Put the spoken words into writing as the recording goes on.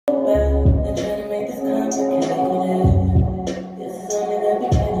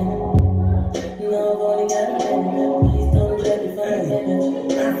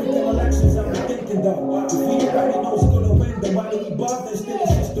African elections, I'm thinking though. If we already know who's gonna win, then why do we bother? Still,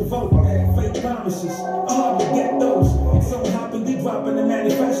 it's just a vote. Fake promises, hard to get those. It so happened they dropping the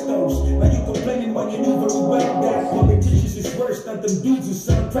manifestos. Now you complaining when you knew very well that politicians is worse than them dudes who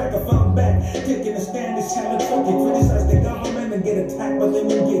soundtrack a found back. Taking a stand is hella tricky. Criticize the government and get attacked by them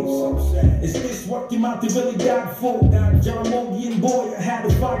in gigs. Is this what your mouth really died for? John Mogian boy, I had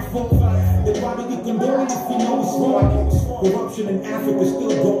to fight for. Then why do we condone it if we know it's wrong? Corruption in Africa still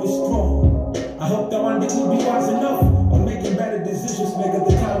going strong. I hope that one day we'll be wise enough on making better decisions, make up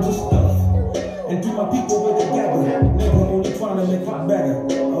the times of stuff. And to my people, we're together. Never only trying to make it better.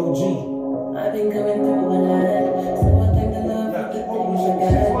 OG. I've been coming through a lot, so I thank the Lord for the things I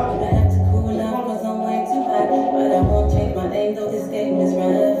got. I have to cool off cause I'm way too hot, but I won't change my name though this game is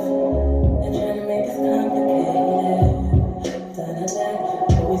rough. They're trying to make this complicated.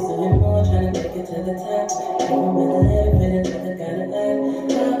 Always doing more, trying to make it to the top. Even with a little bit until I got it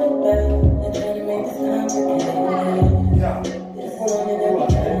left. How about they're trying to make this complicated? This is only that we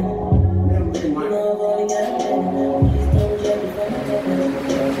can. You know I've only got a minute. Please don't judge me for my technique.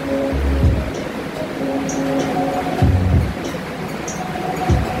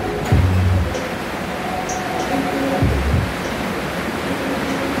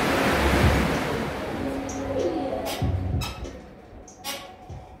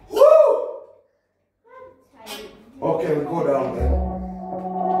 Okay, we go down there.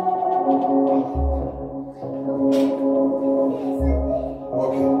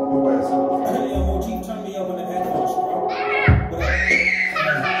 Okay, goodbye. Hey, OG, turn me up on the headphones, bro.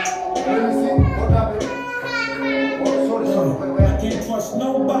 Let me see. What happened? Oh, sorry. I can't trust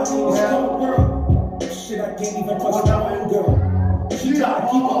nobody in this cold world. Shit, I can't even trust my own girl. She try to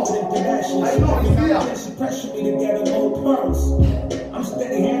keep up with international. I know, it's here. She pressure me to get her old pearls. I'm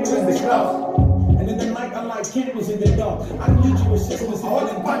steady handling the stuff. And in the night, I light candles in the dark. I need your assistance if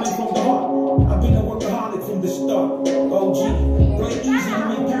it ain't coming from the heart. I've been a workaholic from the start. OG, play easy, you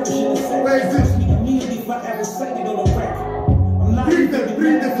may perish in a second. Where is this? Trust me immediately if I ever say it on a record. I'm not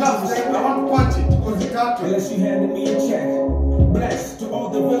Bring the glass. I want to punch it because you can't. unless you handed me a check. Blessed to all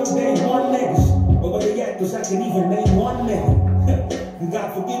the real day one niggas. But where they at? Cause I can even name one nigga. And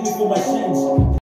God forgive me for my sins.